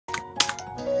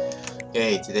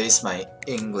Hey, today's my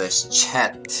English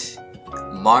chat,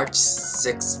 March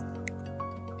 6th,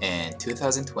 and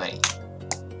 2020.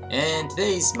 And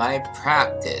today's my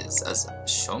practice as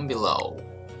shown below.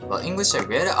 About English, I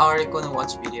read an article and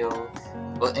watched video.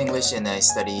 About English, and I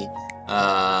study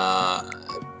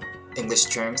English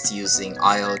terms using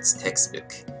IELTS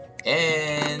textbook.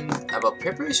 And about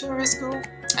preparation for school,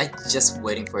 I just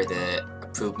waiting for the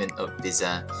improvement of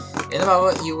visa. And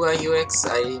about UI UX,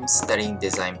 I'm studying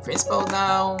design principle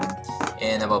now.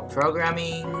 And about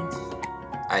programming,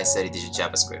 I study digital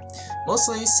JavaScript.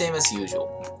 Mostly same as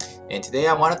usual. And today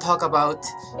I want to talk about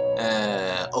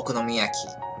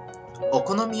Okonomiyaki.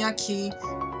 Okonomiyaki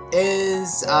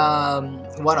is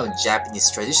one of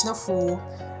Japanese traditional food,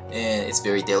 and it's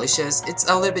very delicious. It's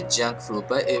a little bit junk food,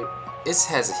 but it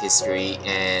has a history,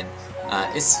 and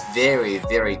it's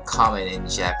very common in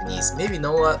Japanese. Maybe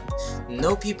no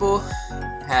people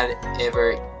had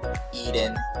ever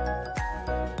eaten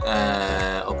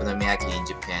okonomiyaki in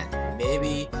Japan.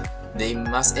 Maybe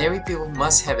every people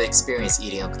must have experienced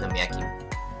eating okonomiyaki.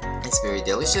 It's very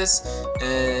delicious.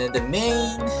 It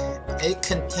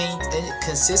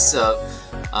consists of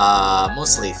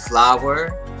mostly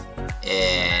flour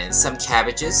and some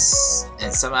cabbages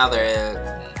and some other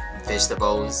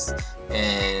vegetables,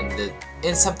 and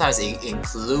sometimes it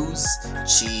includes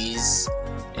cheese,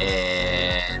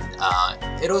 and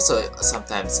it also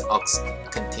sometimes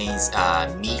contains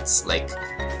meats like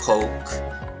pork,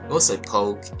 mostly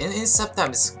pork, and it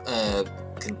sometimes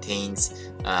contains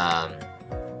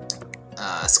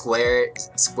square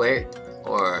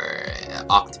or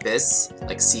octopus,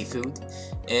 like seafood,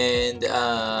 and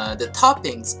the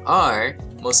toppings are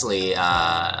mostly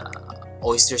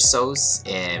oyster sauce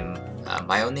and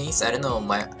mayonnaise. I don't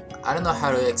know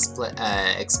how to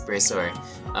express or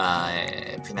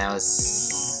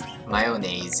pronounce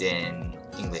mayonnaise in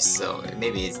English, so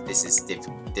maybe this is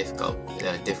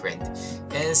different.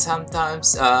 And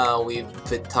sometimes we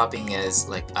put topping as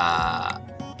like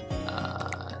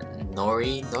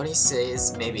nori. Nori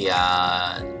says maybe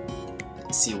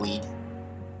seaweed.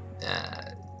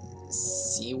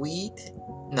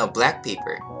 No, black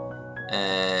pepper.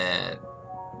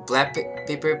 Black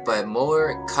pepper, but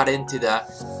more cut into the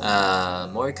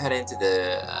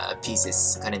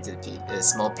pieces,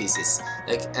 small pieces.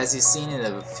 Like as you've seen in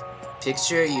the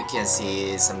picture, you can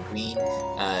see some green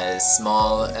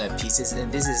small pieces,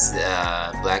 and this is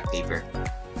black pepper.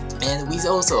 And we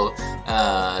also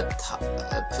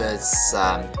put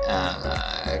some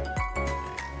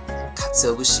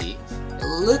katsuobushi. It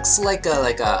looks like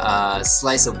a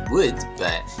slice of wood,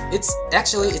 but it's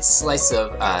slice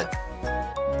of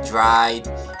dried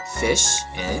fish,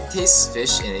 and it tastes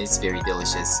fish, and it's very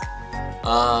delicious.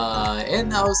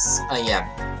 And also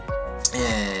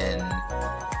and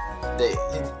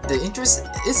the interest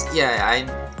is I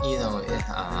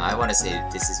want to say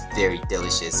this is very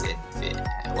delicious, and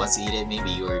once you eat it,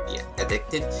 maybe you will be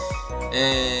addicted.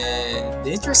 And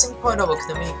the interesting part of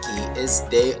okonomiyaki is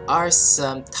there are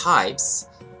some types,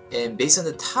 and based on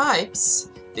the types,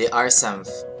 there are some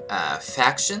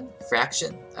faction.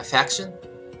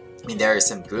 I mean, there are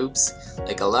some groups.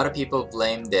 Like a lot of people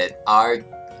blame that our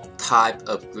type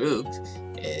of group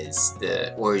is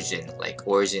the origin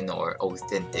or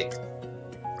authentic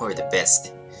or the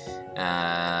best.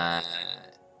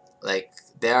 Like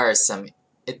there are some.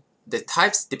 The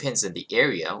types depends on the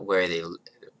area where they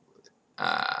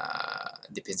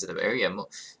depends on the area.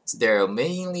 So there are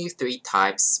mainly 3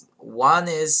 types. One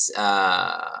is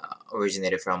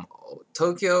originated from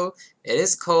Tokyo. It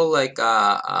is called like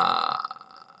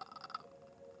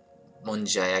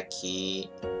monjayaki.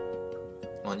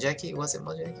 Monjayaki? Was it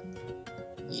monjayaki?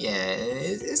 Yeah,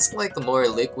 it's like more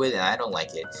liquid, and I don't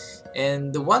like it.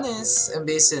 And the one is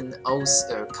based in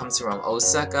comes from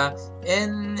Osaka,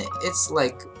 and it's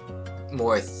like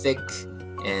more thick,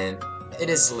 and it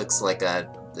looks like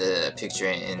the picture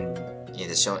in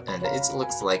the show, and it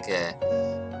looks like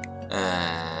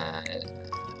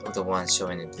the one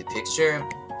shown in the picture.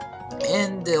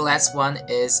 And the last one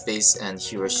is based on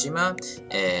Hiroshima,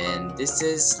 and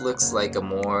this looks like a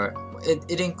more.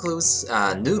 It includes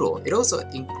noodle. It also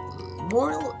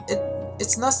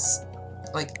it's not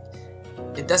like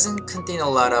it doesn't contain a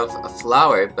lot of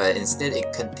flour, but instead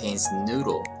it contains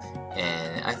noodle,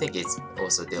 and I think it's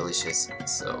also delicious.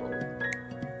 So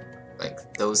like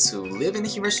those who live in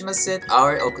Hiroshima said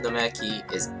our okonomiyaki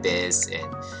is best and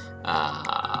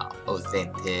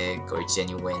authentic or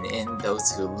genuine, and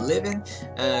those who live in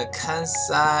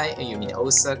Kansai, you mean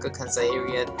Osaka, Kansai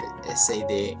area,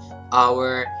 say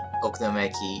our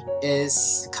okonomiyaki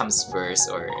comes first,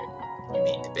 or you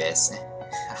mean the best.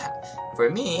 for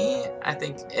me, I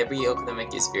think every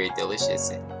okonomiyaki is very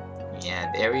delicious, and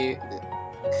every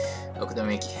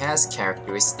okonomiyaki has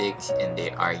characteristics and they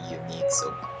are unique.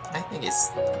 So I think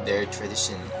their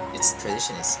tradition. Its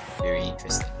tradition is very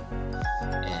interesting.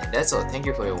 And that's all. Thank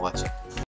you for watching.